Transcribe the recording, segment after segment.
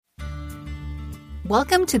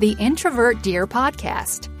Welcome to the Introvert Dear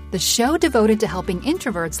podcast, the show devoted to helping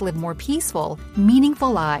introverts live more peaceful,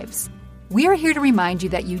 meaningful lives. We are here to remind you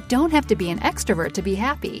that you don't have to be an extrovert to be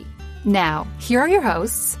happy. Now, here are your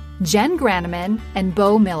hosts, Jen Graneman and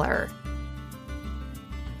Bo Miller.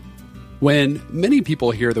 When many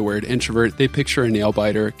people hear the word introvert, they picture a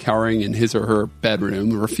nail-biter cowering in his or her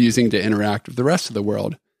bedroom, refusing to interact with the rest of the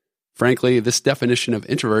world. Frankly, this definition of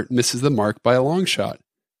introvert misses the mark by a long shot.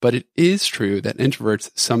 But it is true that introverts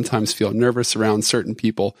sometimes feel nervous around certain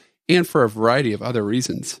people and for a variety of other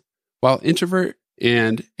reasons. While introvert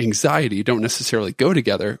and anxiety don't necessarily go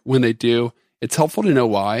together, when they do, it's helpful to know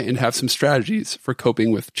why and have some strategies for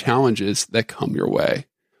coping with challenges that come your way.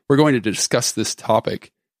 We're going to discuss this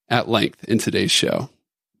topic at length in today's show.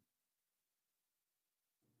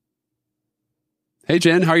 Hey,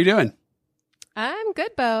 Jen, how are you doing? I'm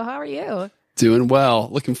good, Bo. How are you? Doing well.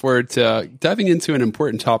 Looking forward to diving into an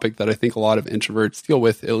important topic that I think a lot of introverts deal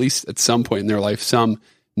with, at least at some point in their life, some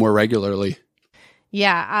more regularly.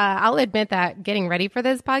 Yeah, I'll admit that getting ready for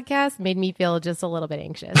this podcast made me feel just a little bit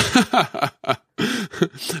anxious.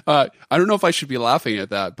 I don't know if I should be laughing at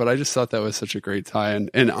that, but I just thought that was such a great tie.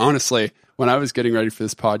 And honestly, when I was getting ready for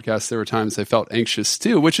this podcast, there were times I felt anxious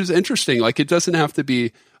too, which is interesting. Like, it doesn't have to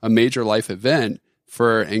be a major life event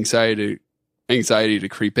for anxiety to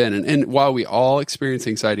creep in. And while we all experience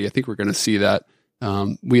anxiety, I think we're going to see that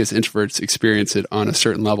we as introverts experience it on a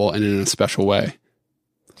certain level and in a special way.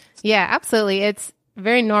 Yeah, absolutely. It's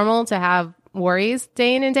very normal to have worries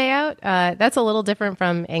day in and day out. That's a little different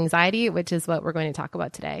from anxiety, which is what we're going to talk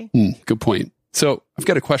about today. Good point. So I've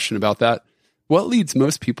got a question about that. What leads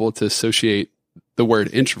most people to associate the word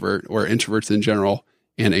introvert or introverts in general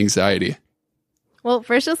and anxiety? Well,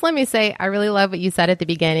 first, just let me say, I really love what you said at the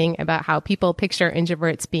beginning about how people picture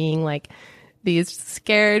introverts being like these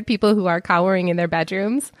scared people who are cowering in their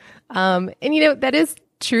bedrooms. And, that is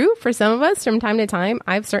true for some of us from time to time.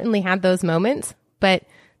 I've certainly had those moments, but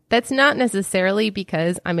that's not necessarily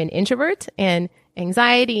because I'm an introvert, and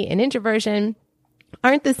anxiety and introversion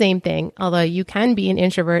aren't the same thing. Although you can be an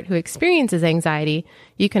introvert who experiences anxiety,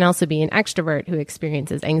 you can also be an extrovert who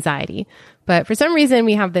experiences anxiety. But for some reason,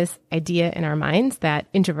 we have this idea in our minds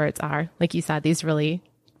that introverts are, like you said, these really,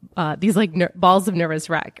 balls of nervous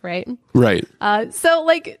wreck, right? Right. So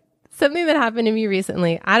something that happened to me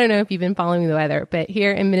recently, I don't know if you've been following the weather, but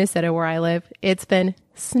here in Minnesota where I live, it's been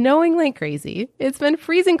snowing like crazy. It's been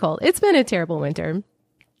freezing cold. It's been a terrible winter.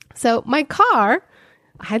 So my car,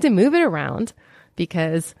 I had to move it around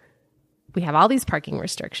because we have all these parking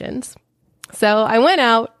restrictions. So I went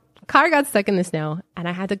out, car got stuck in the snow, and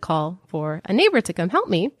I had to call for a neighbor to come help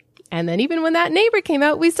me. And then even when that neighbor came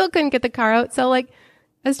out, we still couldn't get the car out. So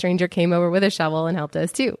a stranger came over with a shovel and helped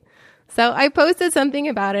us too. So I posted something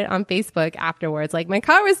about it on Facebook afterwards. My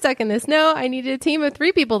car was stuck in the snow. I needed a team of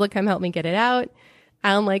 3 people to come help me get it out.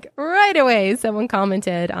 And right away, someone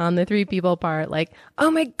commented on the 3 people part,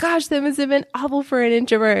 oh my gosh, that must have been awful for an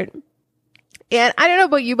introvert. And I don't know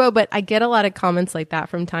about you, Bo, but I get a lot of comments like that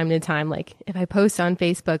from time to time. If I post on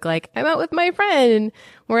Facebook, I'm out with my friend and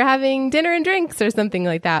we're having dinner and drinks or something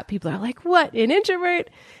like that, people are like, what, an introvert?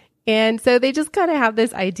 And so they just kind of have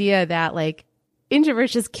this idea that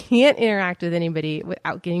introverts just can't interact with anybody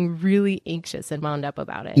without getting really anxious and wound up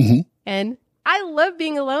about it. Mm-hmm. And I love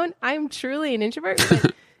being alone. I'm truly an introvert,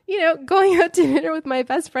 but going out to dinner with my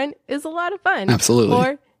best friend is a lot of fun. Absolutely.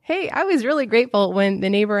 Or, hey, I was really grateful when the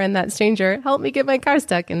neighbor and that stranger helped me get my car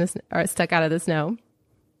stuck out of the snow.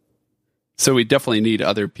 So we definitely need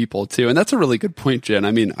other people too. And that's a really good point, Jen.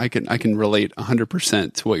 I mean, I can relate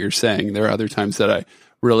 100% to what you're saying. There are other times that I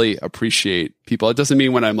really appreciate people. It doesn't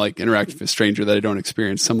mean when I'm interacting with a stranger that I don't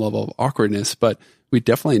experience some level of awkwardness, but we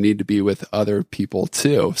definitely need to be with other people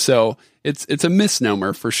too. So it's a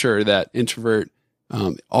misnomer for sure that introvert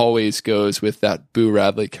always goes with that Boo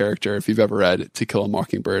Radley character. If you've ever read To Kill a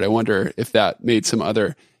Mockingbird, I wonder if that made some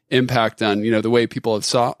other impact on, the way people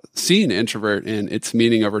have seen introvert and its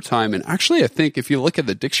meaning over time. And actually, I think if you look at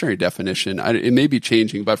the dictionary definition, it may be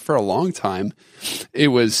changing, but for a long time, it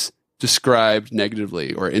was described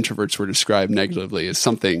negatively, or introverts were described negatively as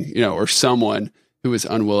something, or someone who was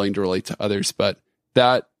unwilling to relate to others. But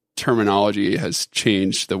that terminology has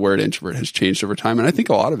changed. The word introvert has changed over time. And I think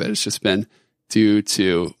a lot of it has just been due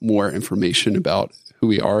to more information about who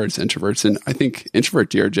we are as introverts. And I think Introvert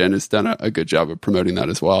Dear Jen has done a good job of promoting that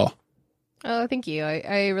as well. Oh, thank you.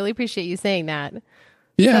 I really appreciate you saying that.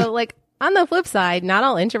 Yeah. So on the flip side, not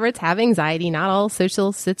all introverts have anxiety. Not all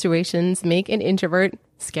social situations make an introvert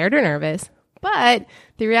scared or nervous. But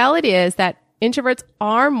the reality is that introverts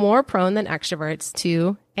are more prone than extroverts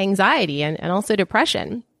to anxiety and also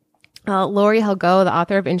depression. Lori Helgo, the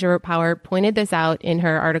author of Introvert Power, pointed this out in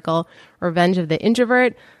her article, Revenge of the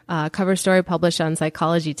Introvert, cover story published on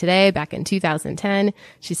Psychology Today back in 2010.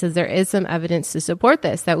 She says there is some evidence to support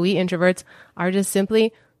this, that we introverts are just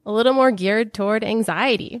simply a little more geared toward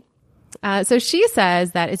anxiety. So she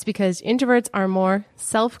says that it's because introverts are more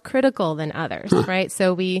self-critical than others, right?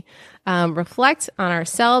 So we reflect on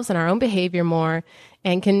ourselves and our own behavior more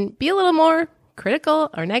and can be a little more critical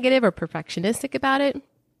or negative or perfectionistic about it.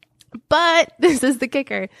 But this is the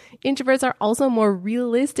kicker. Introverts are also more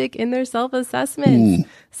realistic in their self-assessments.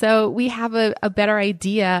 So we have a better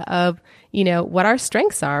idea of, what our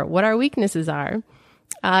strengths are, what our weaknesses are.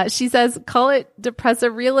 She says, call it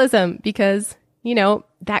depressive realism because,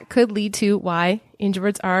 that could lead to why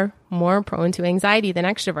introverts are more prone to anxiety than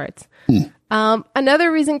extroverts.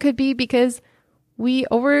 Another reason could be because we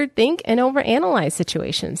overthink and overanalyze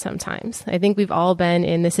situations sometimes. I think we've all been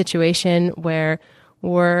in the situation where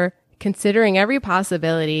we're considering every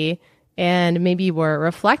possibility and maybe we're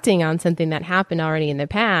reflecting on something that happened already in the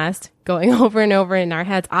past, going over and over in our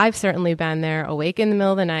heads. I've certainly been there, awake in the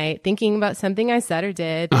middle of the night, thinking about something I said or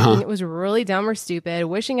did, thinking it was really dumb or stupid,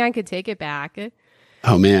 wishing I could take it back.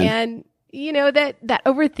 Oh, man. And that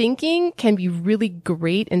overthinking can be really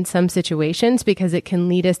great in some situations because it can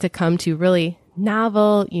lead us to come to really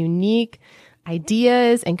novel, unique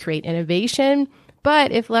ideas and create innovation.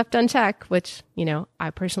 But if left unchecked, which,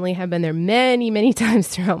 I personally have been there many, many times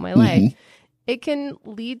throughout my life, it can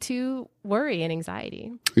lead to worry and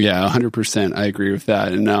anxiety. Yeah, 100%. I agree with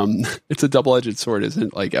that. And it's a double-edged sword, isn't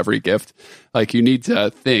it? Like every gift. Like you need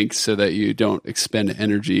to think so that you don't expend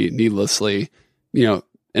energy needlessly,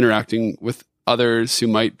 interacting with others who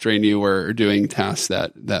might drain you or doing tasks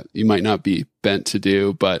that you might not be bent to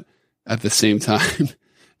do. But at the same time,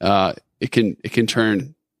 it can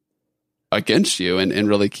turn against you and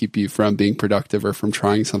really keep you from being productive or from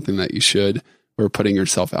trying something that you should or putting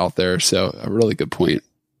yourself out there. So a really good point.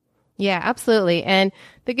 Yeah, absolutely. And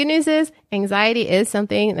the good news is anxiety is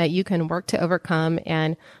something that you can work to overcome.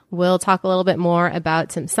 And we'll talk a little bit more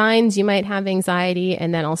about some signs you might have anxiety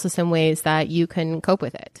and then also some ways that you can cope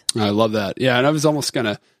with it. I love that. Yeah. And I was almost going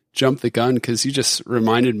to jump the gun because you just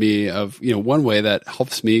reminded me of, one way that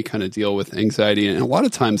helps me kind of deal with anxiety. And a lot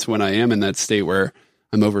of times when I am in that state where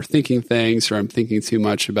I'm overthinking things or I'm thinking too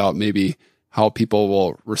much about maybe how people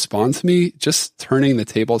will respond to me, just turning the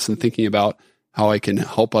tables and thinking about how I can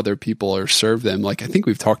help other people or serve them. Like I think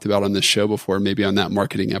we've talked about on this show before, maybe on that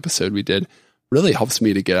marketing episode we did, really helps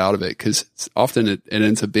me to get out of it because often it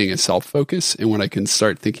ends up being a self-focus. And when I can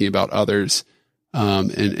start thinking about others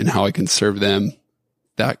and how I can serve them,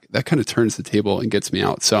 that kind of turns the table and gets me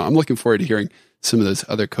out. So I'm looking forward to hearing some of those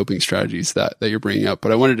other coping strategies that you're bringing up.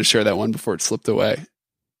 But I wanted to share that one before it slipped away.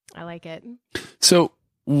 I like it. So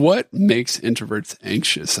what makes introverts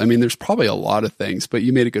anxious? I mean, there's probably a lot of things, but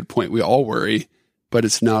you made a good point. We all worry, but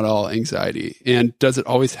it's not all anxiety. And does it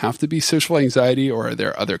always have to be social anxiety or are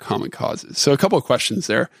there other common causes? So a couple of questions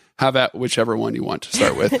there. Have at whichever one you want to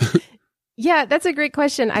start with. Yeah, that's a great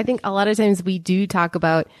question. I think a lot of times we do talk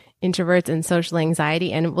about introverts and social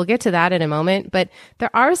anxiety, and we'll get to that in a moment, but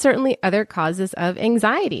there are certainly other causes of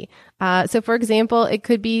anxiety. So for example, it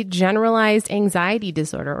could be generalized anxiety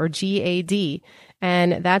disorder or GAD,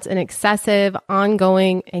 and that's an excessive,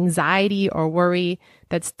 ongoing anxiety or worry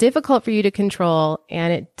that's difficult for you to control,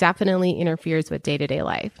 and it definitely interferes with day-to-day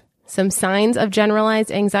life. Some signs of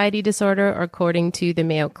generalized anxiety disorder, according to the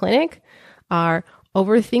Mayo Clinic, are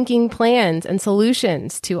overthinking plans and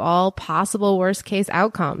solutions to all possible worst-case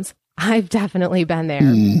outcomes. I've definitely been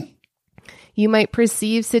there. You might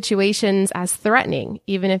perceive situations as threatening,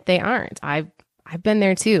 even if they aren't. I've been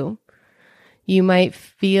there too. You might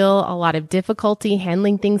feel a lot of difficulty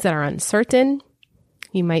handling things that are uncertain.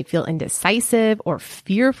 You might feel indecisive or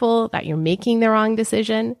fearful that you're making the wrong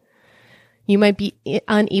decision. You might be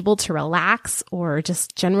unable to relax or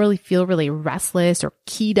just generally feel really restless or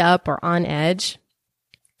keyed up or on edge.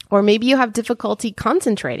 Or maybe you have difficulty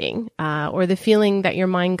concentrating or the feeling that your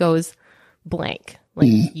mind goes blank,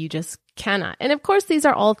 like you just cannot. And of course, these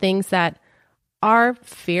are all things that are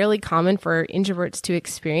fairly common for introverts to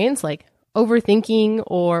experience, like overthinking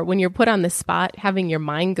or when you're put on the spot, having your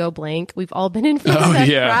mind go blank. We've all been in front of that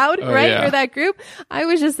crowd, right? Yeah. Or that group. I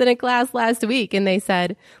was just in a class last week and they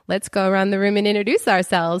said, let's go around the room and introduce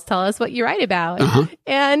ourselves. Tell us what you write about.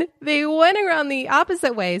 And they went around the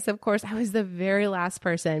opposite way. So of course I was the very last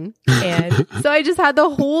person. And so I just had the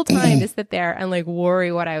whole time to sit there and like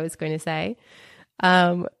worry what I was going to say.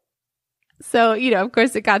 So, of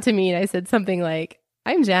course it got to me and I said something like,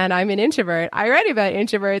 I'm Jen. I'm an introvert. I write about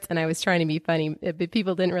introverts, and I was trying to be funny, but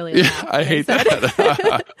people didn't really laugh. I hate that.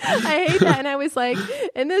 I hate that. And I was like,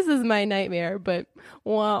 and this is my nightmare, but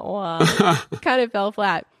wah, wah. Kind of fell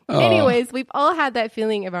flat. Anyways, we've all had that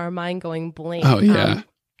feeling of our mind going blank. Oh, yeah.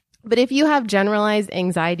 But if you have generalized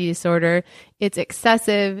anxiety disorder, it's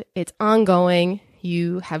excessive, it's ongoing,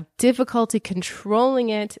 you have difficulty controlling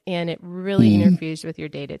it, and it really interferes with your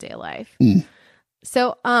day-to-day life.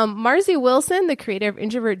 So Marcy Wilson, the creator of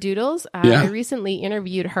Introvert Doodles, I recently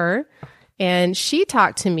interviewed her, and she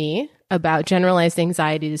talked to me about generalized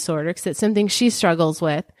anxiety disorder because it's something she struggles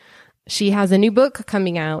with. She has a new book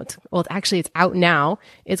coming out. Well, actually, it's out now.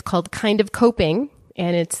 It's called Kind of Coping,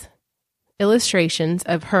 and it's illustrations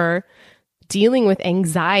of her dealing with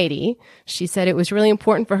anxiety. She said it was really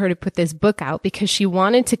important for her to put this book out because she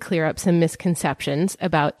wanted to clear up some misconceptions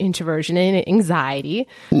about introversion and anxiety,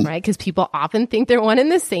 right? Because people often think they're one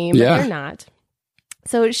and the same, but they're not.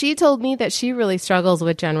 So she told me that she really struggles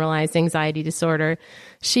with generalized anxiety disorder.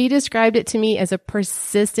 She described it to me as a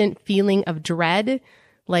persistent feeling of dread,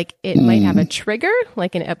 like it might have a trigger,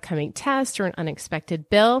 like an upcoming test or an unexpected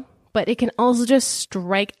bill, but it can also just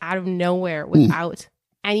strike out of nowhere without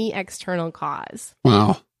any external cause.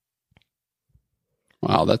 Wow,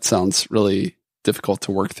 that sounds really difficult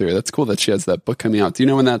to work through. That's cool that she has that book coming out. Do you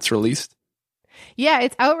know when that's released? Yeah,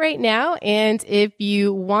 it's out right now. And if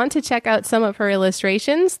you want to check out some of her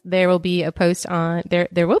illustrations, there will be a post on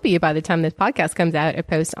there will be, by the time this podcast comes out, a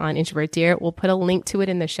post on Introvert Dear. We'll put a link to it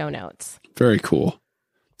in the show notes. Very cool.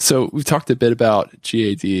 So we've talked a bit about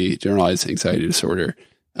GAD, generalized anxiety disorder.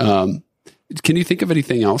 Can you think of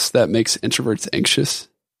anything else that makes introverts anxious?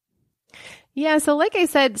 Yeah, so like I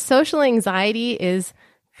said, social anxiety is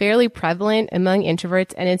fairly prevalent among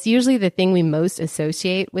introverts, and it's usually the thing we most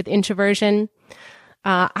associate with introversion.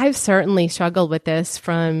 I've certainly struggled with this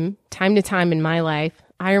from time to time in my life.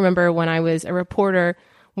 I remember when I was a reporter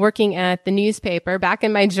working at the newspaper back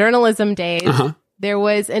in my journalism days. There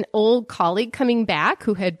was an old colleague coming back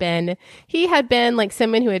who had been like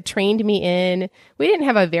someone who had trained me in. We didn't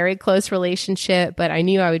have a very close relationship, but I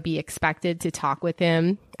knew I would be expected to talk with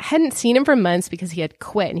him. I hadn't seen him for months because he had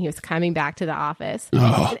quit and he was coming back to the office.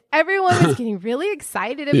 And everyone was getting really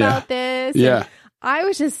excited about this. And I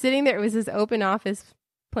was just sitting there. It was this open office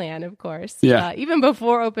plan, of course. Even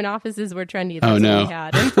before open offices were trendy. That's what we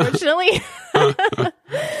had, unfortunately.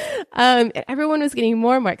 Everyone was getting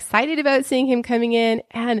more and more excited about seeing him coming in.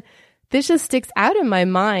 And this just sticks out in my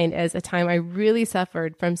mind as a time I really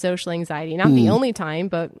suffered from social anxiety. Not the only time,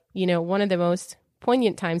 but, one of the most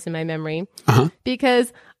poignant times in my memory.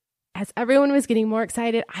 Because as everyone was getting more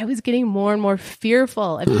excited, I was getting more and more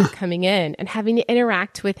fearful of him coming in and having to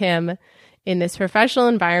interact with him in this professional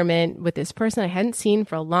environment with this person I hadn't seen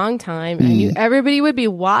for a long time. And I knew everybody would be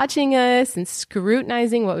watching us and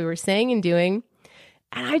scrutinizing what we were saying and doing.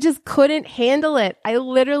 And I just couldn't handle it. I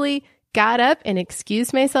literally got up and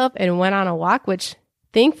excused myself and went on a walk, which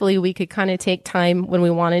thankfully we could kind of take time when we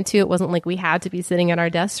wanted to. It wasn't like we had to be sitting at our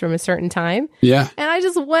desks from a certain time. And I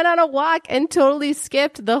just went on a walk and totally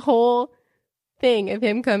skipped the whole thing of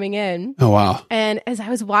him coming in. Oh, wow. And as I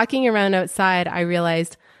was walking around outside, I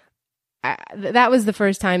realized that was the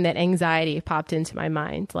first time that anxiety popped into my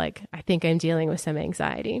mind. Like, I think I'm dealing with some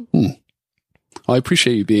anxiety. Well, I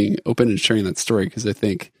appreciate you being open and sharing that story because I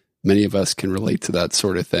think many of us can relate to that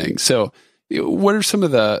sort of thing. So what are some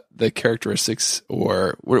of the characteristics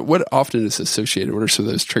or what often is associated? What are some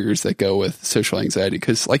of those triggers that go with social anxiety?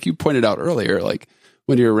 Because like you pointed out earlier, like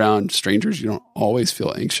when you're around strangers, you don't always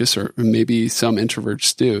feel anxious, or maybe some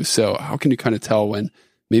introverts do. So how can you kind of tell when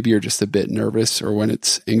maybe you're just a bit nervous or when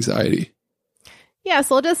it's anxiety? Yeah,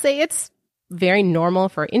 so I'll just say it's very normal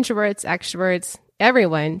for introverts, extroverts,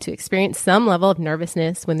 everyone to experience some level of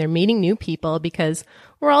nervousness when they're meeting new people because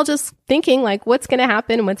we're all just thinking like, what's going to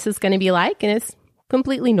happen? What's this going to be like? And it's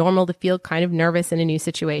completely normal to feel kind of nervous in a new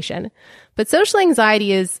situation. But social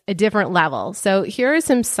anxiety is a different level. So here are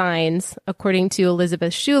some signs, according to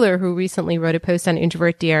Elizabeth Schuler, who recently wrote a post on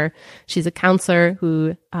Introvert Dear. She's a counselor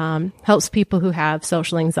who helps people who have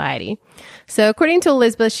social anxiety. So according to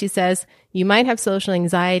Elizabeth, she says, you might have social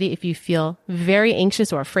anxiety if you feel very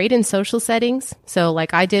anxious or afraid in social settings. So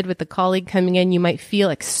like I did with the colleague coming in, you might feel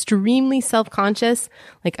extremely self-conscious,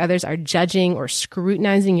 like others are judging or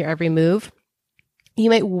scrutinizing your every move. You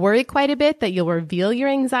might worry quite a bit that you'll reveal your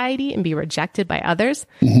anxiety and be rejected by others.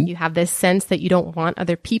 You have this sense that you don't want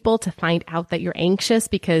other people to find out that you're anxious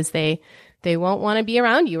because they won't want to be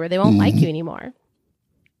around you or they won't like you anymore.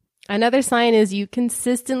 Another sign is you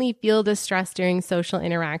consistently feel distress during social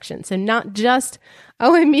interaction. So not just,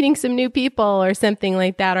 oh, I'm meeting some new people or something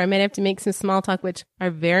like that, or I might have to make some small talk, which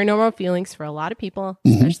are very normal feelings for a lot of people,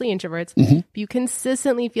 especially introverts. But you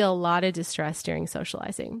consistently feel a lot of distress during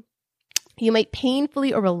socializing. You might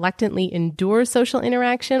painfully or reluctantly endure social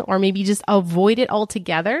interaction or maybe just avoid it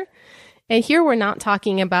altogether. And here we're not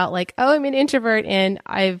talking about like, oh, I'm an introvert and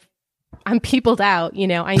I'm peopled out,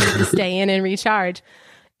 I need to stay in and recharge.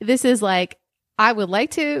 This is like, I would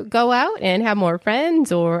like to go out and have more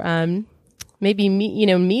friends or maybe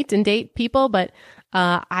meet and date people, but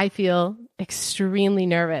I feel extremely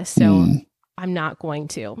nervous, so I'm not going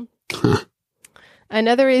to.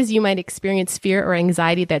 Another is you might experience fear or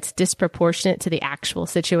anxiety that's disproportionate to the actual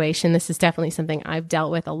situation. This is definitely something I've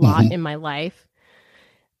dealt with a lot in my life.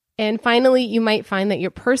 And finally, you might find that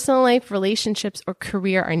your personal life, relationships, or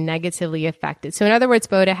career are negatively affected. So in other words,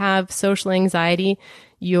 Bo, to have social anxiety,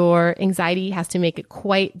 your anxiety has to make it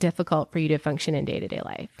quite difficult for you to function in day-to-day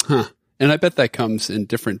life. Huh. And I bet that comes in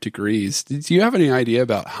different degrees. Do you have any idea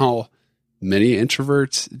about how many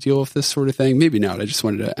introverts deal with this sort of thing? Maybe not. I just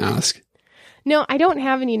wanted to ask. No, I don't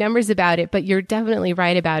have any numbers about it, but you're definitely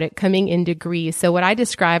right about it coming in degrees. So what I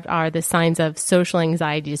described are the signs of social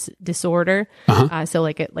anxiety disorder. So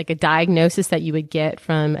like a diagnosis that you would get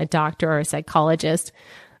from a doctor or a psychologist.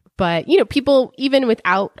 But, people, even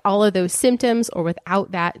without all of those symptoms or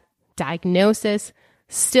without that diagnosis,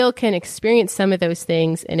 still can experience some of those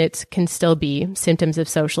things, and it can still be symptoms of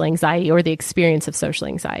social anxiety or the experience of social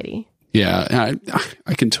anxiety. Yeah,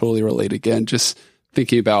 I can totally relate again. Just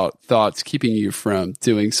thinking about thoughts keeping you from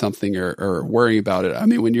doing something or worrying about it. I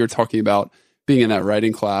mean, when you're talking about being in that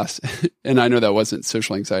writing class, and I know that wasn't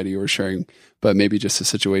social anxiety you were sharing, but maybe just a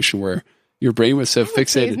situation where your brain was so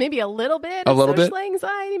fixated. Maybe a little bit of social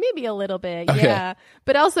anxiety, maybe a little bit. Okay. Yeah.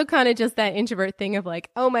 But also kind of just that introvert thing of like,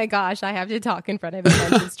 oh my gosh, I have to talk in front of a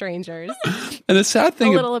bunch of strangers. And the sad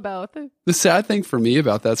thing, a little of both. The sad thing for me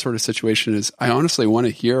about that sort of situation is I honestly want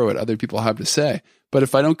to hear what other people have to say. But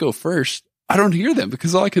if I don't go first, I don't hear them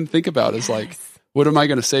because all I can think about is like, what am I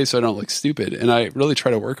going to say so I don't look stupid? And I really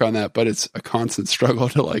try to work on that, but it's a constant struggle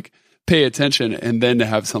to like pay attention and then to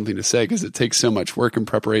have something to say because it takes so much work and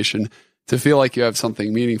preparation to feel like you have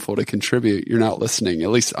something meaningful to contribute. You're not listening.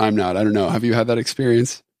 At least I'm not. I don't know. Have you had that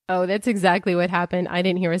experience? Oh, that's exactly what happened. I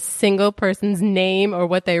didn't hear a single person's name or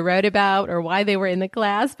what they wrote about or why they were in the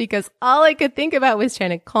class because all I could think about was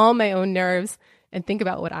trying to calm my own nerves and think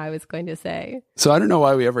about what I was going to say. So I don't know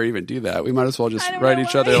why we ever even do that. We might as well just write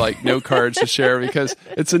each other like note cards to share because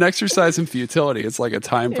it's an exercise in futility. It's like a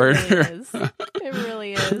time burner. It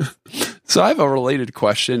really is. So I have a related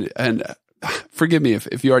question, and forgive me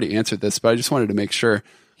if you already answered this, but I just wanted to make sure.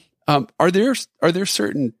 Are there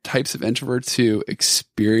certain types of introverts who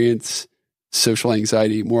experience social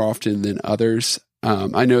anxiety more often than others?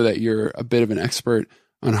 I know that you're a bit of an expert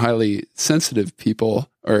on highly sensitive people,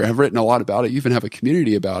 or have written a lot about it. You even have a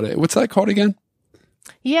community about it. What's that called again?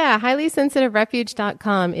 Yeah,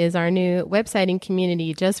 highlysensitiverefuge.com is our new website and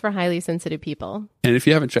community just for highly sensitive people. And if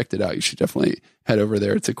you haven't checked it out, you should definitely head over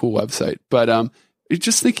there. It's a cool website. But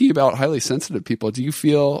just thinking about highly sensitive people, do you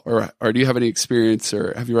feel, or do you have any experience,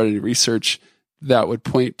 or have you read any research that would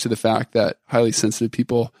point to the fact that highly sensitive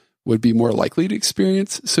people would be more likely to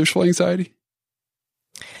experience social anxiety?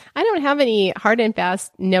 I don't have any hard and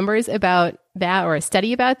fast numbers about that or a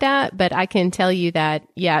study about that, but I can tell you that,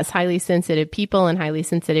 yes, highly sensitive people and highly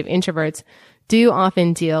sensitive introverts do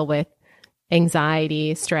often deal with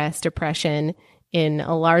anxiety, stress, depression in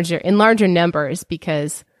larger numbers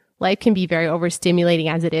because life can be very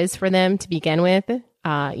overstimulating as it is for them to begin with.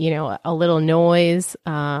 A little noise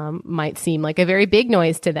might seem like a very big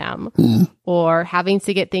noise to them, or having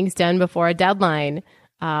to get things done before a deadline.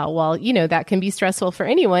 That can be stressful for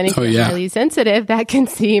anyone. If you're highly sensitive, that can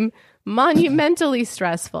seem monumentally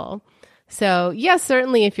stressful. So yes,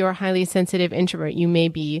 certainly if you're a highly sensitive introvert, you may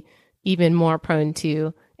be even more prone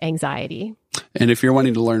to anxiety. And if you're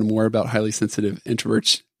wanting to learn more about highly sensitive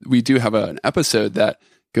introverts, we do have an episode that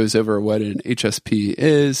goes over what an HSP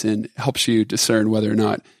is and helps you discern whether or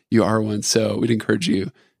not you are one. So we'd encourage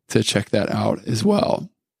you to check that out as well.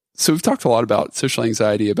 So we've talked a lot about social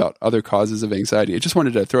anxiety, about other causes of anxiety. I just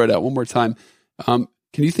wanted to throw it out one more time.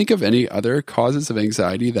 Can you think of any other causes of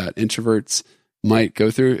anxiety that introverts might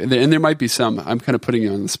go through? And there might be some. I'm kind of putting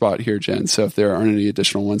you on the spot here, Jen. So if there aren't any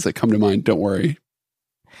additional ones that come to mind, don't worry.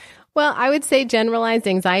 Well, I would say generalized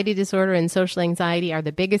anxiety disorder and social anxiety are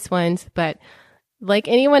the biggest ones. But like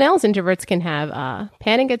anyone else, introverts can have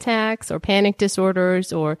panic attacks or panic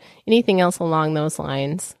disorders or anything else along those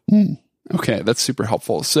lines. Okay, that's super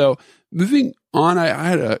helpful. So moving on, I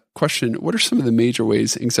had a question. What are some of the major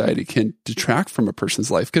ways anxiety can detract from a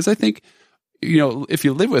person's life? Because I think, if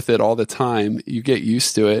you live with it all the time, you get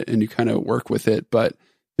used to it and you kind of work with it, but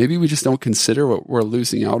maybe we just don't consider what we're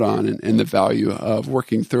losing out on and the value of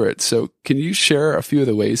working through it. So can you share a few of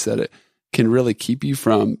the ways that it can really keep you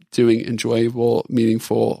from doing enjoyable,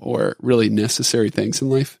 meaningful, or really necessary things in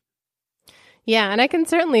life? Yeah, and I can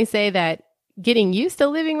certainly say that getting used to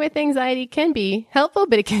living with anxiety can be helpful,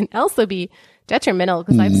 but it can also be detrimental,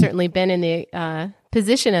 because I've certainly been in the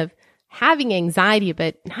position of having anxiety,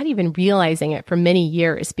 but not even realizing it for many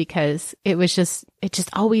years, because it just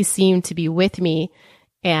always seemed to be with me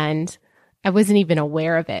and I wasn't even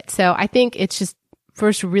aware of it. So I think it's just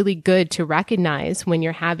first really good to recognize when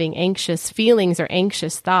you're having anxious feelings or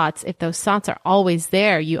anxious thoughts. If those thoughts are always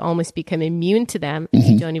there, you almost become immune to them and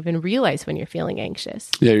you don't even realize when you're feeling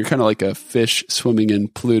anxious. Yeah, you're kind of like a fish swimming in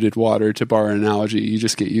polluted water, to borrow an analogy. You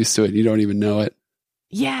just get used to it and you don't even know it.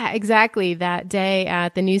 Yeah, exactly. That day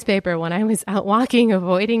at the newspaper when I was out walking,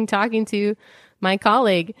 avoiding talking to my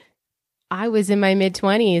colleague, I was in my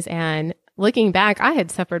mid-20s, and looking back, I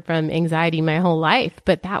had suffered from anxiety my whole life,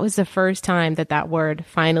 but that was the first time that word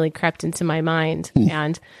finally crept into my mind.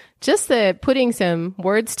 And just putting some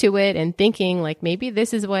words to it and thinking like, maybe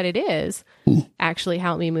this is what it is, actually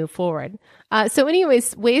helped me move forward. So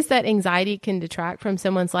anyways, ways that anxiety can detract from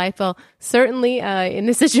someone's life. Well, certainly in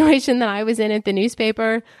the situation that I was in at the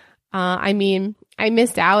newspaper, I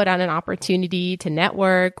missed out on an opportunity to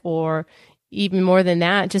network, or even more than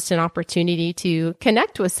that, just an opportunity to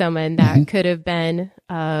connect with someone that could have been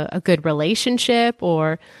a good relationship,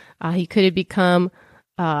 or he could have become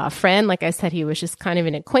a friend. Like I said, he was just kind of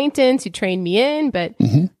an acquaintance who trained me in, but,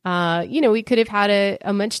 we could have had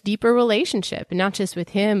a much deeper relationship, and not just with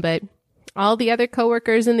him, but all the other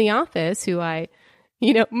coworkers in the office who I,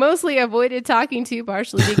 mostly avoided talking to,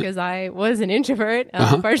 partially because I was an introvert,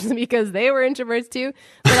 partially because they were introverts too,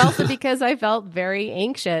 but also because I felt very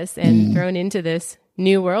anxious and thrown into this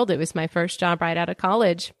new world. It was my first job right out of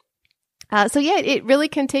college. It really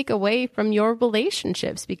can take away from your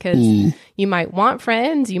relationships, because you might want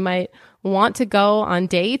friends, you might want to go on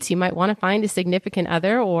dates, you might want to find a significant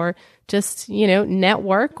other, or just,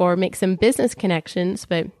 network or make some business connections.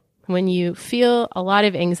 But when you feel a lot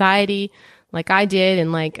of anxiety, like I did,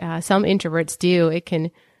 and like some introverts do, it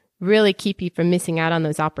can really keep you from missing out on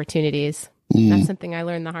those opportunities. That's something I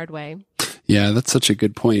learned the hard way. Yeah, that's such a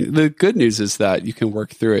good point. The good news is that you can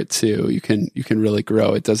work through it too. You can really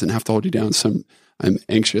grow. It doesn't have to hold you down. So I'm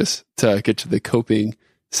anxious to get to the coping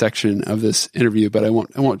section of this interview, but I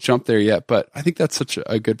won't jump there yet. But I think that's such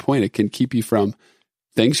a good point. It can keep you from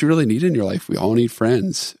things you really need in your life. We all need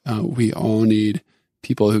friends. We all need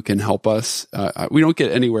people who can help us. We don't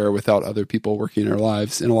get anywhere without other people working in our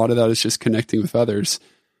lives. And a lot of that is just connecting with others.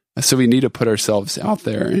 So we need to put ourselves out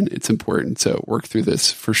there, and it's important to work through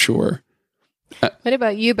this for sure. What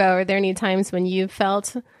about you, Bo? Are there any times when you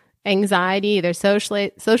felt anxiety, either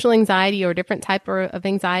social anxiety or different type of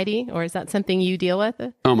anxiety, or is that something you deal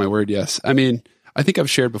with? Oh, my word, yes. I think I've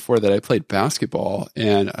shared before that I played basketball,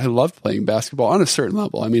 and I loved playing basketball on a certain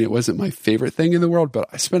level. It wasn't my favorite thing in the world, but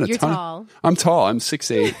I spent You're tall. I'm tall. I'm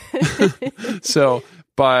 6'8". So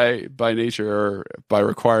by nature or by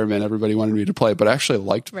requirement, everybody wanted me to play, but I actually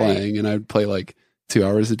liked playing, and I'd play like 2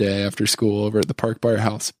 hours a day after school over at the park by our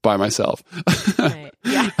house by myself. Right.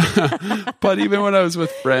 Yeah. But even when I was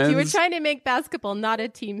with friends, you were trying to make basketball not a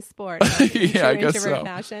team sport. Yeah, I guess so.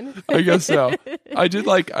 I guess so.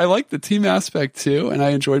 I liked the team aspect too, and I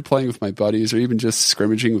enjoyed playing with my buddies or even just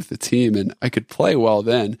scrimmaging with the team, and I could play well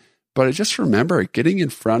then. But I just remember getting in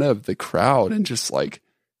front of the crowd and just like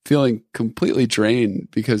feeling completely drained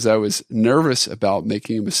because I was nervous about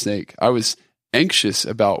making a mistake. I was anxious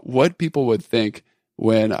about what people would think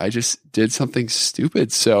when I just did something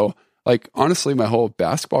stupid. So honestly, my whole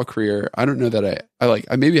basketball career, I don't know that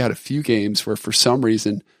I maybe had a few games where for some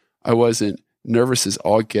reason I wasn't nervous as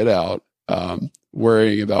all get out,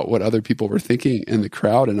 worrying about what other people were thinking in the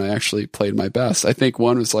crowd. And I actually played my best. I think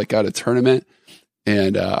one was at a tournament,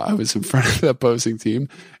 and I was in front of the opposing team,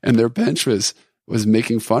 and their bench was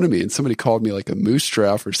making fun of me, and somebody called me like a moose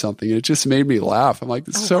giraffe or something. And it just made me laugh. I'm like,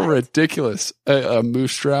 it's so ridiculous. A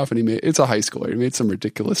moose giraffe. And it's a high schooler. He made some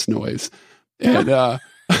ridiculous noise. And,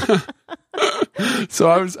 so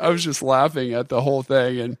I was just laughing at the whole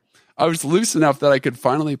thing, and I was loose enough that I could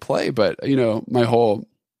finally play. But, my whole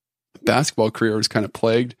basketball career was kind of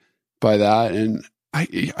plagued by that. And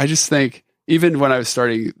I just think, even when I was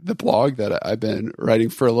starting the blog that I've been writing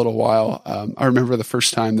for a little while, I remember the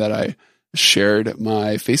first time that I shared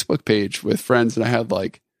my Facebook page with friends, and I had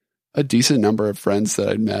a decent number of friends that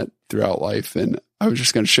I'd met throughout life, and I was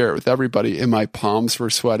just going to share it with everybody. And my palms were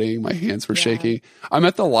sweating, my hands were shaking. I'm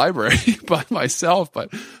at the library by myself,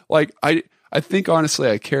 but like I think honestly,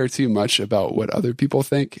 I care too much about what other people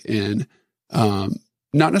think, and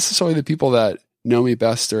not necessarily the people that know me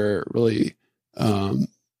best or really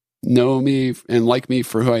know me and like me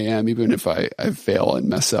for who I am, even if I fail and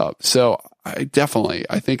mess up. So I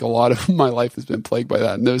think a lot of my life has been plagued by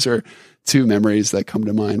that. And those are two memories that come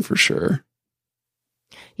to mind for sure.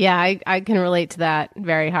 Yeah, I can relate to that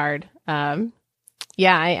very hard. I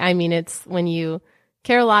mean, it's when you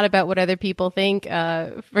care a lot about what other people think,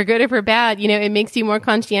 for good or for bad, it makes you more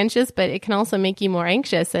conscientious, but it can also make you more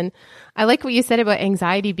anxious. And I like what you said about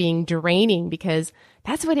anxiety being draining, because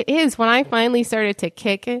that's what it is. When I finally started to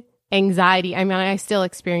kick anxiety, I mean, I still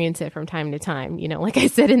experience it from time to time, like I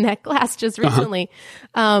said in that class just recently.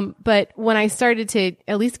 But when I started to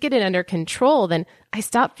at least get it under control, then I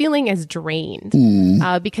stopped feeling as drained,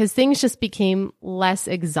 because things just became less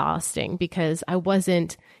exhausting, because I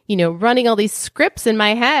wasn't, running all these scripts in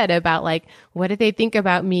my head about like, what did they think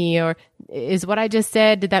about me? Or is what I just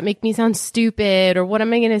said, did that make me sound stupid? Or what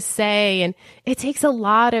am I going to say? And it takes a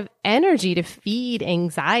lot of energy to feed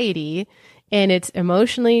anxiety. And it's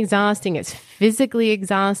emotionally exhausting. It's physically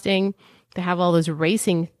exhausting to have all those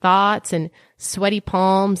racing thoughts and sweaty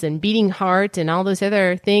palms and beating heart and all those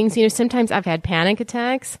other things. Sometimes I've had panic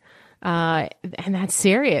attacks, and that's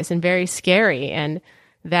serious and very scary. And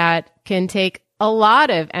that can take a lot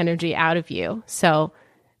of energy out of you. So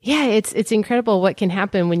yeah, it's incredible what can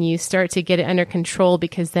happen when you start to get it under control,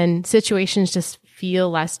 because then situations just feel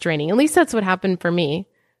less draining. At least that's what happened for me.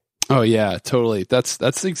 Oh yeah, totally.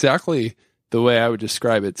 That's exactly the way I would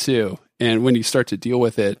describe it too. And when you start to deal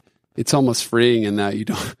with it, it's almost freeing in that you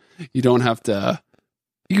don't have to,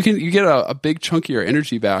 you get a big chunk of your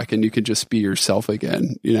energy back, and you can just be yourself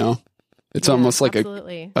again. It's almost like a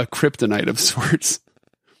kryptonite of sorts.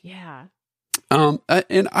 Yeah.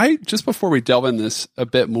 And I, just before we delve in this a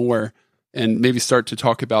bit more and maybe start to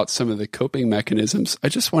talk about some of the coping mechanisms, I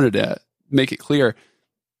just wanted to make it clear,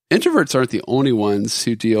 introverts aren't the only ones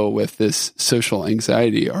who deal with this social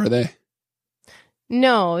anxiety, are they?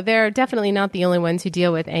 No, they're definitely not the only ones who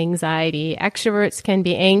deal with anxiety. Extroverts can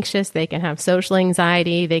be anxious. They can have social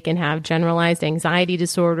anxiety. They can have generalized anxiety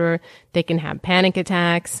disorder. They can have panic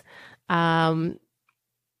attacks. Extroverts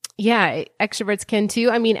can too.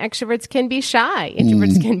 I mean, extroverts can be shy.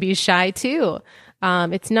 Introverts can be shy too.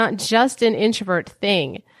 It's not just an introvert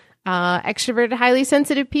thing. Extroverted, highly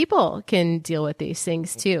sensitive people can deal with these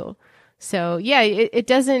things too. So yeah, it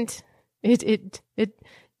doesn't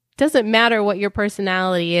matter what your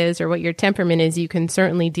personality is or what your temperament is. You can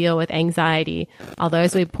certainly deal with anxiety. Although,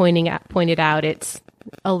 as we pointed out, it's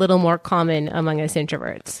a little more common among us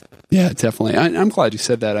introverts. Yeah, definitely. I'm glad you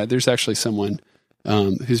said that. There's actually someone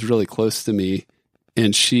who's really close to me,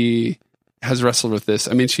 and she has wrestled with this.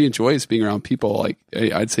 I mean, she enjoys being around people, like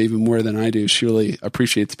I'd say even more than I do. She really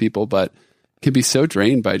appreciates people, but can be so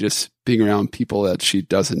drained by just being around people that she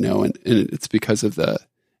doesn't know. And it's because of the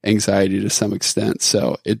anxiety to some extent.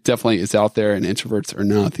 So it definitely is out there, and introverts are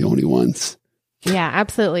not the only ones. Yeah,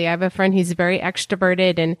 absolutely. I have a friend who's very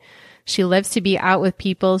extroverted, and she loves to be out with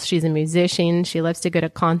people. She's a musician. She loves to go to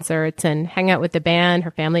concerts and hang out with the band. Her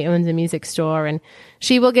family owns a music store, and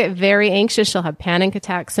she will get very anxious. She'll have panic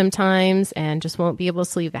attacks sometimes and just won't be able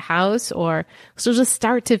to leave the house, or she'll just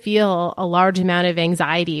start to feel a large amount of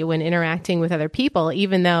anxiety when interacting with other people,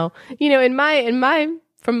 even though,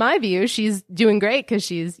 from my view, she's doing great because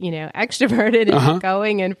she's, extroverted and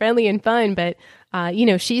outgoing and friendly and fun. But,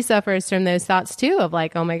 she suffers from those thoughts too of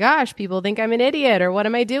like, oh my gosh, people think I'm an idiot, or what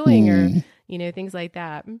am I doing? Or, things like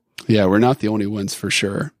that. Yeah, we're not the only ones for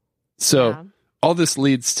sure. So all this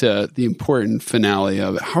leads to the important finale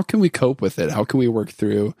of how can we cope with it? How can we work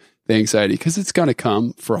through the anxiety? Because it's going to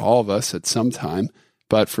come for all of us at some time,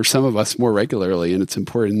 but for some of us more regularly. And it's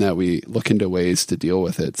important that we look into ways to deal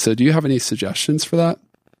with it. So do you have any suggestions for that?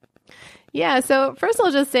 Yeah, so first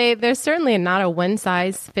I'll just say there's certainly not a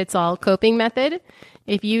one-size-fits-all coping method.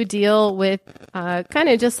 If you deal with kind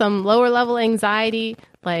of just some lower-level anxiety,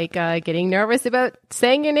 like getting nervous about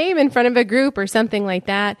saying your name in front of a group or something like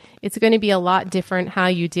that, it's going to be a lot different how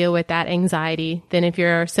you deal with that anxiety than if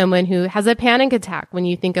you're someone who has a panic attack when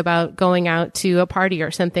you think about going out to a party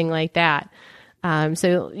or something like that. There's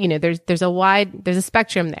a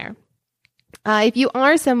spectrum there. If you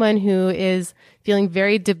are someone who is feeling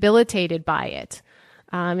very debilitated by it,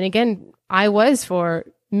 and again, I was for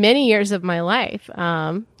many years of my life,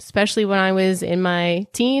 especially when I was in my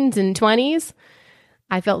teens and 20s,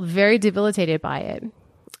 I felt very debilitated by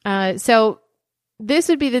it. So this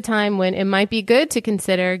would be the time when it might be good to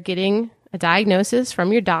consider getting a diagnosis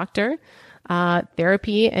from your doctor.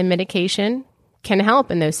 Therapy and medication can help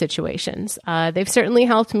in those situations. They've certainly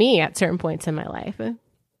helped me at certain points in my life.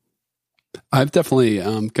 I've definitely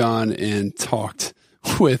gone and talked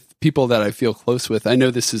with people that I feel close with. I know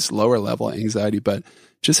this is lower level anxiety, but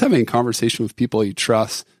just having a conversation with people you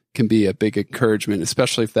trust can be a big encouragement,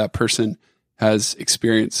 especially if that person has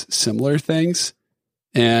experienced similar things.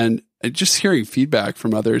 And just hearing feedback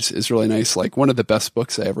from others is really nice. Like one of the best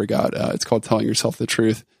books I ever got, it's called Telling Yourself the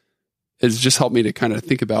Truth. It's just helped me to kind of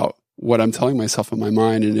think about what I'm telling myself in my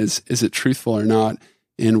mind and is it truthful or not,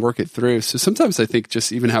 and work it through. So sometimes I think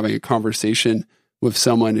just even having a conversation with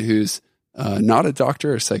someone who's not a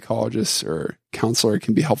doctor or psychologist or counselor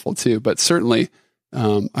can be helpful too. But certainly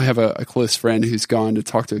I have a close friend who's gone to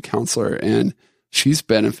talk to a counselor, and she's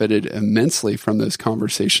benefited immensely from those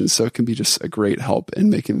conversations. So it can be just a great help in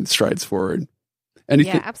making strides forward.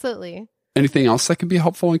 Yeah, absolutely. Anything else that can be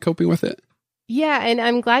helpful in coping with it? Yeah, and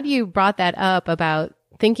I'm glad you brought that up about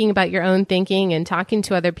thinking about your own thinking and talking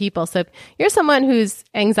to other people. So if you're someone whose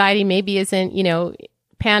anxiety maybe isn't,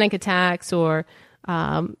 panic attacks or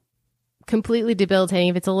completely debilitating,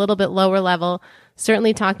 if it's a little bit lower level,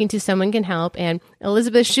 certainly talking to someone can help. And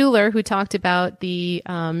Elizabeth Schuler, who talked about the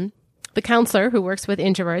counselor who works with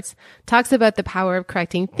introverts, talks about the power of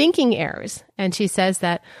correcting thinking errors. And she says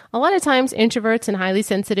that a lot of times introverts and highly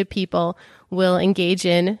sensitive people will engage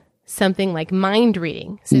in something like mind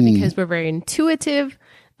reading. So because we're very intuitive,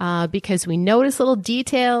 because we notice little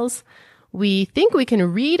details, we think we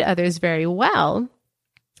can read others very well,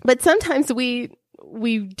 but sometimes we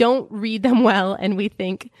don't read them well, and we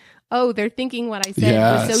think, oh, they're thinking what I said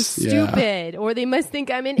was so stupid, or they must think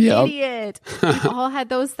I'm an idiot. We've all had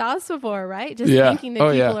those thoughts before, right? Just thinking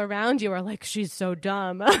that people around you are like, she's so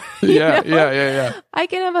dumb. Yeah. I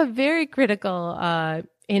can have a very critical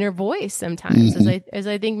inner voice sometimes, as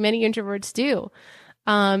I think many introverts do.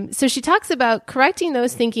 So she talks about correcting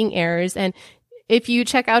those thinking errors. And if you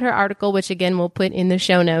check out her article, which again, we'll put in the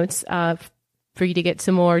show notes, for you to get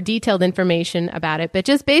some more detailed information about it. But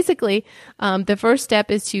just basically, the first step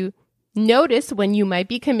is to notice when you might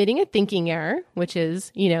be committing a thinking error, which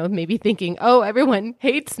is, maybe thinking, oh, everyone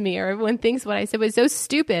hates me, or everyone thinks what I said was so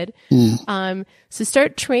stupid. So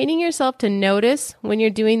start training yourself to notice when you're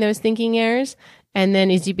doing those thinking errors. And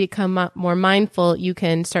then as you become more mindful, you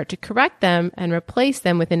can start to correct them and replace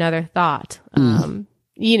them with another thought,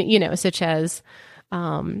 such as,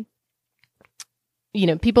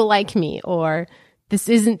 people like me, or this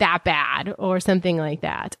isn't that bad, or something like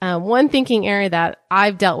that. One thinking error that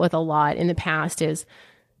I've dealt with a lot in the past is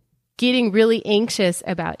getting really anxious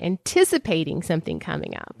about anticipating something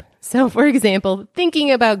coming up. So, for example,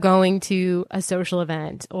 thinking about going to a social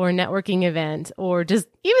event or networking event, or just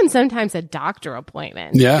even sometimes a doctor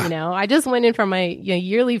appointment. Yeah. I just went in for my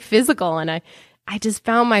yearly physical, and I just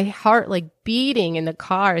found my heart like beating in the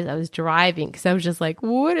car as I was driving, because I was just like,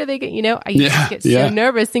 what are they going to, I get so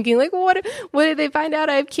nervous thinking like, what if they find out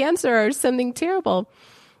I have cancer or something terrible?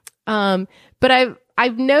 But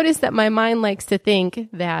I've noticed that my mind likes to think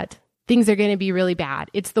that things are going to be really bad.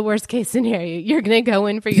 It's the worst case scenario. You're going to go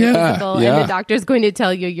in for your physical and the doctor's going to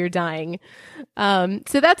tell you you're dying.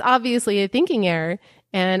 So that's obviously a thinking error.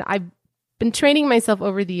 And I've been training myself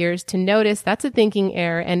over the years to notice that's a thinking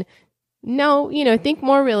error, and think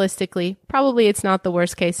more realistically. Probably it's not the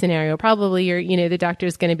worst case scenario. Probably the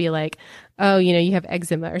doctor's going to be like, oh, you have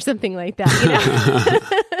eczema or something like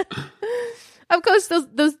that. Of course,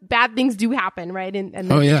 those bad things do happen, right? And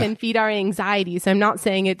they can feed our anxiety. So I'm not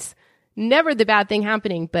saying it's never the bad thing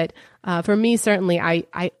happening, but for me, certainly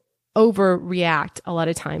I overreact a lot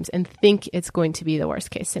of times and think it's going to be the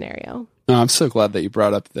worst case scenario. No, I'm so glad that you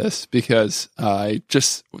brought up this, because I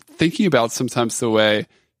just thinking about sometimes the way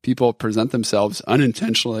people present themselves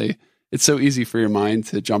unintentionally, it's so easy for your mind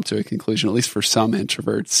to jump to a conclusion, at least for some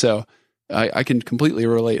introverts. So I can completely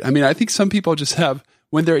relate. I mean, I think some people just have,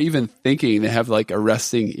 when they're even thinking, they have like a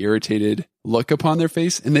resting, irritated look upon their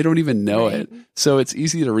face, and they don't even know it. So it's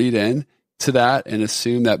easy to read in to that and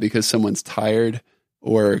assume that because someone's tired,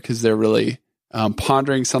 or because they're really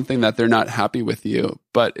pondering something, that they're not happy with you.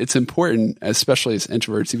 But it's important, especially as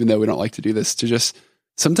introverts, even though we don't like to do this, to just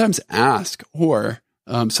sometimes ask, or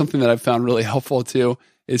something that I've found really helpful too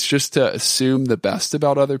is just to assume the best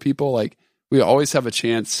about other people. Like, we always have a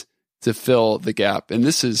chance to fill the gap. And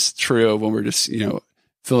this is true when we're just,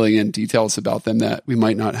 filling in details about them that we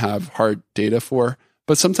might not have hard data for.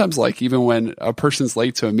 But sometimes, like, even when a person's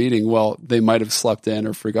late to a meeting, well, they might have slept in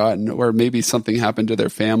or forgotten, or maybe something happened to their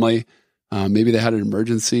family. Maybe they had an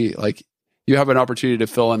emergency. Like, you have an opportunity to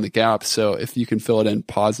fill in the gaps. So if you can fill it in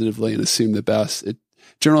positively and assume the best, it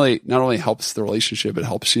generally not only helps the relationship, it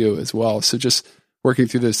helps you as well. So just working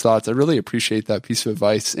through those thoughts, I really appreciate that piece of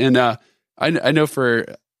advice. And I know for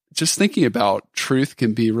just thinking about truth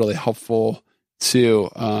can be really helpful too.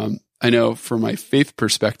 I know from my faith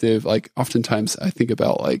perspective, like oftentimes I think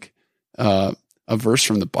about like a verse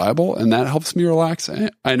from the Bible, and that helps me relax.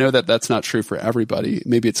 I know that that's not true for everybody.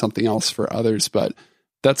 Maybe it's something else for others, but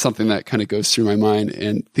that's something that kind of goes through my mind,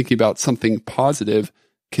 and thinking about something positive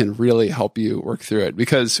can really help you work through it,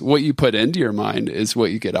 because what you put into your mind is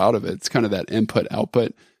what you get out of it. It's kind of that input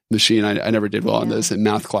output machine. I never did well on this in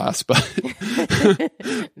math class, but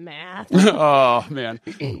math. Oh man.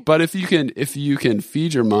 But if you can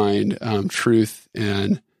feed your mind truth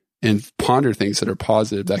and ponder things that are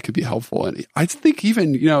positive, that could be helpful. And I think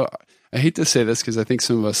even, I hate to say this because I think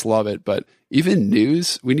some of us love it, but even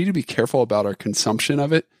news, we need to be careful about our consumption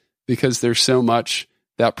of it, because there's so much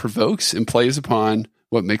that provokes and plays upon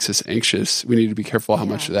what makes us anxious. We need to be careful how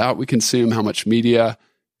much of that we consume, how much media,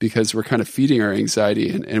 because we're kind of feeding our anxiety.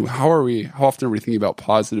 And how often are we thinking about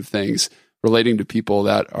positive things, relating to people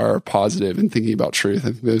that are positive, and thinking about truth?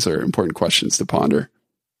 I think those are important questions to ponder.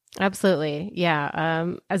 Absolutely.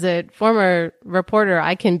 Yeah. As a former reporter,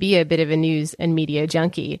 I can be a bit of a news and media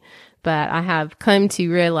junkie, but I have come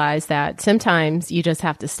to realize that sometimes you just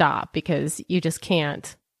have to stop, because you just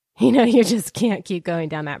can't keep going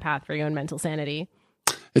down that path for your own mental sanity.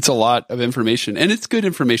 It's a lot of information, and it's good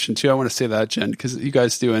information too. I want to say that, Jen, because you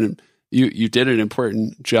guys you did an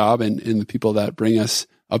important job, and the people that bring us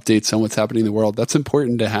updates on what's happening in the world, that's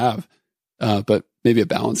important to have. But maybe a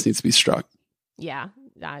balance needs to be struck. Yeah,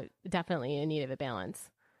 definitely in need of a balance.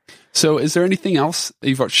 So is there anything else?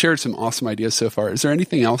 You've shared some awesome ideas so far. Is there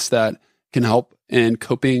anything else that can help in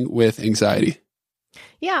coping with anxiety?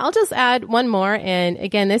 Yeah, I'll just add one more. And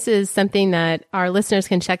again, this is something that our listeners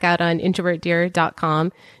can check out on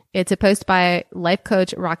introvertdear.com. It's a post by life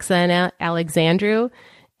coach Roxana Alexandru.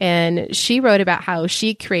 And she wrote about how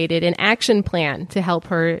she created an action plan to help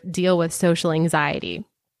her deal with social anxiety.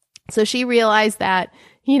 So she realized that,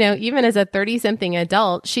 even as a 30-something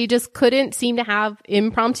adult, she just couldn't seem to have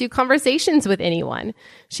impromptu conversations with anyone.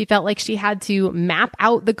 She felt like she had to map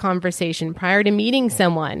out the conversation prior to meeting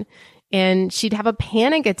someone. And she'd have a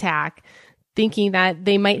panic attack thinking that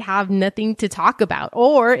they might have nothing to talk about.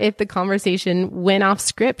 Or if the conversation went off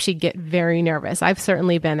script, she'd get very nervous. I've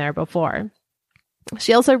certainly been there before.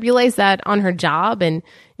 She also realized that on her job and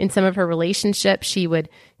in some of her relationships, she would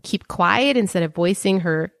keep quiet instead of voicing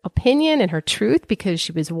her opinion and her truth, because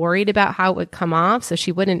she was worried about how it would come off. So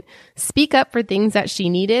she wouldn't speak up for things that she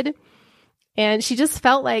needed. And she just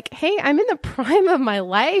felt like, hey, I'm in the prime of my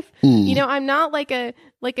life. I'm not like a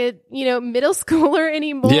middle schooler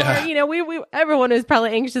anymore. Yeah. Everyone was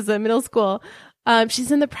probably anxious at middle school.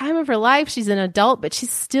 She's in the prime of her life. She's an adult, but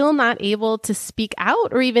she's still not able to speak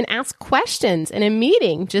out or even ask questions in a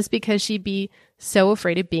meeting, just because she'd be so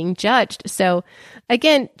afraid of being judged. So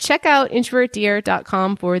again, check out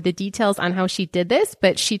introvertdear.com for the details on how she did this,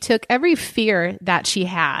 but she took every fear that she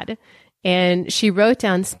had and she wrote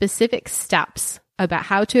down specific steps about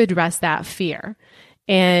how to address that fear.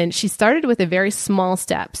 And she started with a very small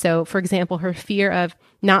step. So for example, her fear of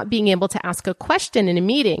not being able to ask a question in a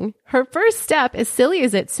meeting, her first step, as silly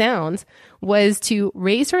as it sounds, was to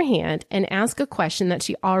raise her hand and ask a question that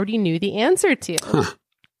she already knew the answer to. Huh.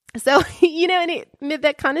 So, and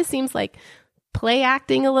that kind of seems like play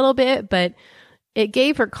acting a little bit, but it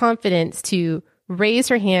gave her confidence to raise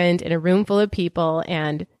her hand in a room full of people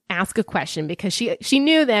and ask a question, because she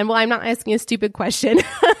knew then, well, I'm not asking a stupid question.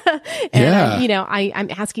 I'm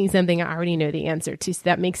asking something I already know the answer to. So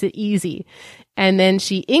that makes it easy. And then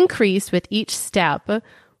she increased with each step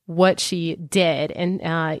what she did. And,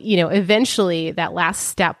 eventually that last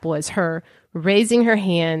step was her raising her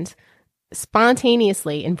hand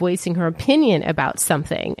spontaneously and voicing her opinion about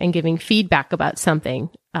something and giving feedback about something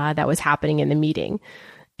that was happening in the meeting.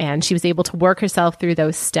 And she was able to work herself through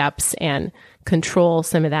those steps and control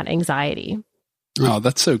some of that anxiety. Oh,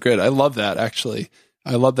 that's so good. I love that, actually.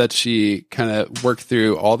 I love that she kind of worked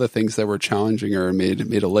through all the things that were challenging her and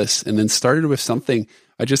made a list, and then started with something.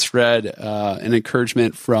 I just read an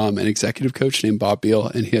encouragement from an executive coach named Bob Beal,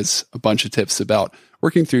 and he has a bunch of tips about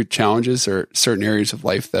working through challenges or certain areas of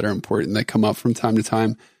life that are important that come up from time to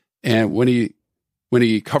time. And when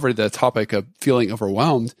he covered the topic of feeling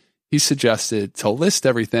overwhelmed, he suggested to list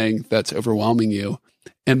everything that's overwhelming you,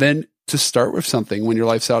 and then to start with something. When your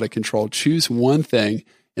life's out of control, choose one thing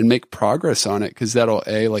and make progress on it, because that'll,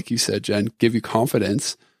 A, like you said, Jen, give you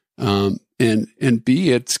confidence, and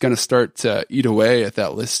B, it's going to start to eat away at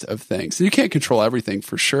that list of things. And you can't control everything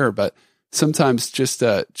for sure, but sometimes just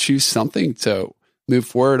choose something to move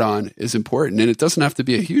forward on is important. And it doesn't have to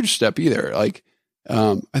be a huge step either. Like,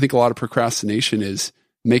 I think a lot of procrastination is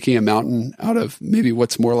making a mountain out of maybe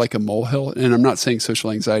what's more like a molehill. And I'm not saying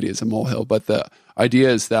social anxiety is a molehill, but the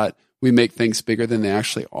idea is that we make things bigger than they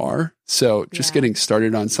actually are. So just getting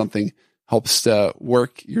started on something helps to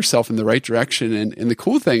work yourself in the right direction. And the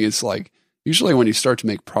cool thing is, like, usually when you start to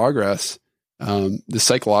make progress, the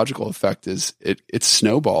psychological effect is it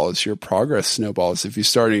snowballs. Your progress snowballs. If you're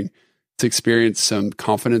starting to experience some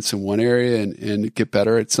confidence in one area and get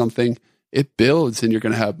better at something, it builds and you're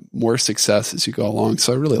going to have more success as you go along.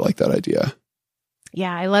 So I really like that idea.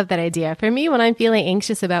 Yeah, I love that idea. For me, when I'm feeling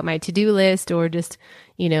anxious about my to-do list or just,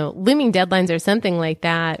 looming deadlines or something like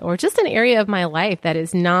that, or just an area of my life that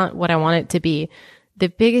is not what I want it to be, the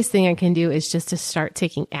biggest thing I can do is just to start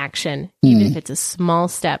taking action, even if it's a small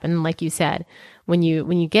step. And like you said, when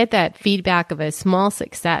you get that feedback of a small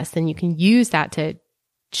success, then you can use that to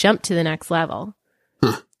jump to the next level.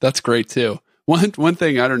 That's great too. One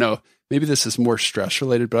thing, I don't know, maybe this is more stress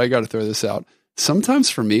related, but I got to throw this out.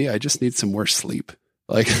 Sometimes for me, I just need some more sleep.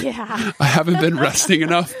 Like, I haven't been resting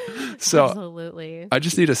enough. So absolutely. I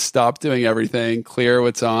just need to stop doing everything, clear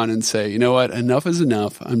what's on, and say, you know what? Enough is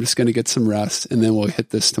enough. I'm just going to get some rest, and then we'll hit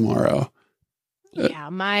this tomorrow. Yeah,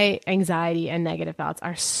 my anxiety and negative thoughts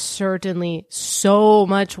are certainly so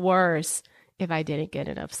much worse if I didn't get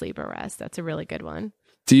enough sleep or rest. That's a really good one.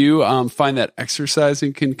 Do you find that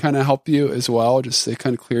exercising can kind of help you as well, just to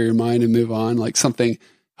kind of clear your mind and move on? Like something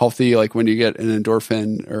healthy, like when you get an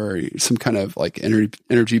endorphin or some kind of like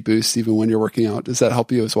energy boost, even when you're working out, does that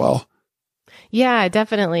help you as well? Yeah,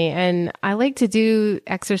 definitely. And I like to do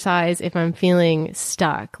exercise if I'm feeling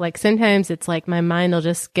stuck. Like sometimes it's like my mind will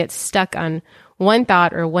just get stuck on one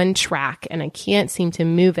thought or one track and I can't seem to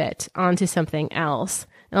move it onto something else.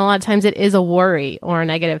 And a lot of times it is a worry or a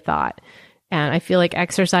negative thought. And I feel like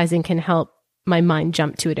exercising can help my mind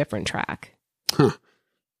jump to a different track. Huh.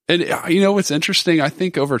 And what's interesting, I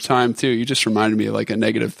think over time too, you just reminded me of like a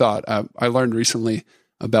negative thought. I learned recently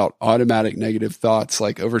about automatic negative thoughts.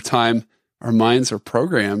 Like over time, our minds are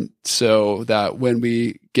programmed so that when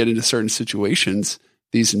we get into certain situations,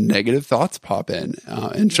 these negative thoughts pop in.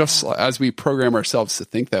 And just as we program ourselves to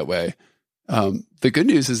think that way, the good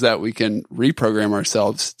news is that we can reprogram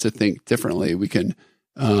ourselves to think differently. We can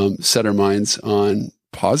set our minds on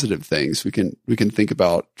positive things. We can think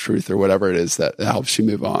about truth or whatever it is that helps you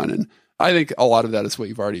move on. And I think a lot of that is what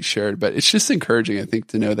you've already shared, but it's just encouraging, I think,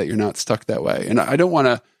 to know that you're not stuck that way. And I don't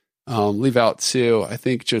want to leave out too, I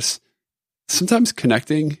think just sometimes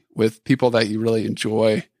connecting with people that you really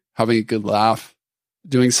enjoy, having a good laugh,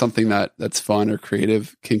 doing something that's fun or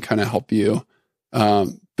creative can kind of help you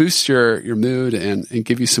boost your mood and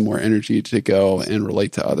give you some more energy to go and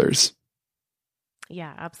relate to others.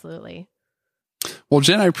 Yeah, absolutely. Well,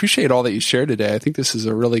 Jen, I appreciate all that you shared today. I think this is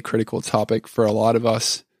a really critical topic for a lot of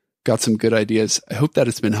us. Got some good ideas. I hope that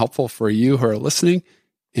it's been helpful for you who are listening.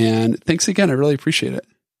 And thanks again. I really appreciate it.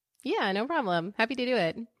 Yeah, no problem. Happy to do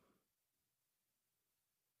it.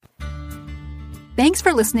 Thanks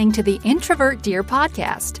for listening to the Introvert Dear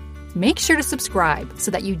podcast. Make sure to subscribe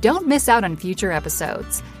so that you don't miss out on future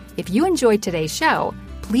episodes. If you enjoyed today's show,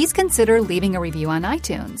 please consider leaving a review on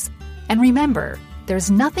iTunes. And remember,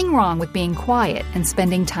 there's nothing wrong with being quiet and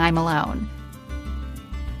spending time alone.